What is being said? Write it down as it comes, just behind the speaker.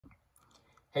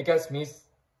Hey guys, me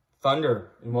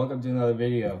Thunder, and welcome to another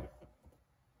video.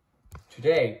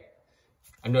 Today,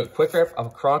 I'm doing a quick rip of a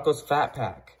Chronicles Fat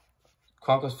Pack.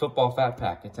 Chronicles Football Fat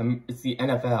Pack. It's the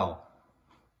NFL.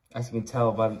 As you can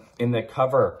tell, but in the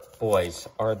cover, boys,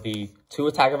 are the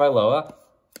Tua Tagovailoa,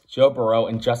 Joe Burrow,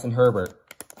 and Justin Herbert.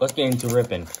 Let's get into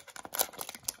ripping.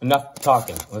 Enough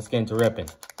talking. Let's get into ripping.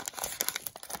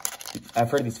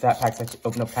 I've heard these fat packs actually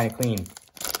open up kind of clean.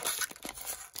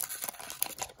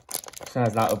 This one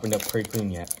has not opened up pretty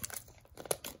clean yet.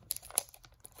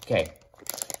 Okay.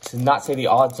 It does not say the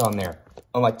odds on there.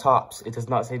 Unlike Tops, it does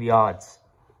not say the odds.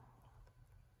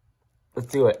 Let's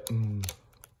do it.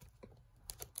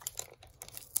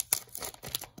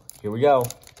 Here we go.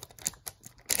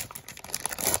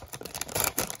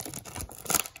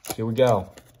 Here we go.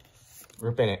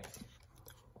 Ripping it.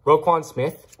 Roquan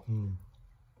Smith.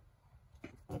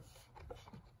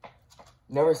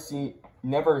 Never seen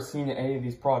any of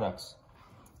these products.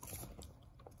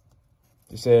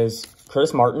 This is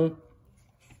Curtis Martin,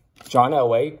 John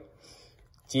Elway,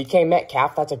 DK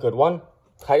Metcalf, that's a good one.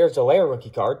 Tyler Zelaire rookie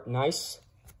card, nice.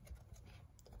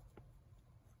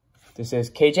 This is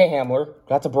KJ Hamler,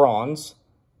 that's a bronze.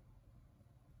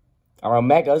 Our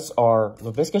Omegas are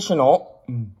Laviska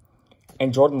Shenault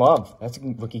and Jordan Love, that's a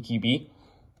rookie QB.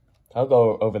 I'll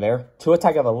go over there. Tua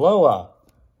Tagovailoa,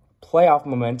 playoff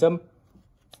momentum.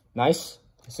 Nice.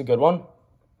 That's a good one.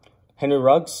 Henry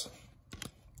Ruggs.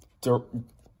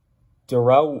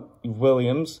 Darrell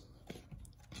Williams.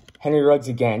 Henry Ruggs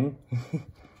again.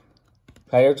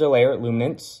 Tyler Zelaire,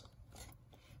 Luminance.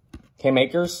 Cam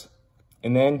Akers.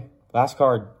 And then, last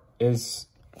card is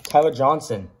Tyler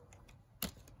Johnson.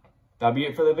 That'll be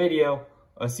it for the video.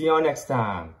 I'll see you all next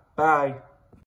time. Bye.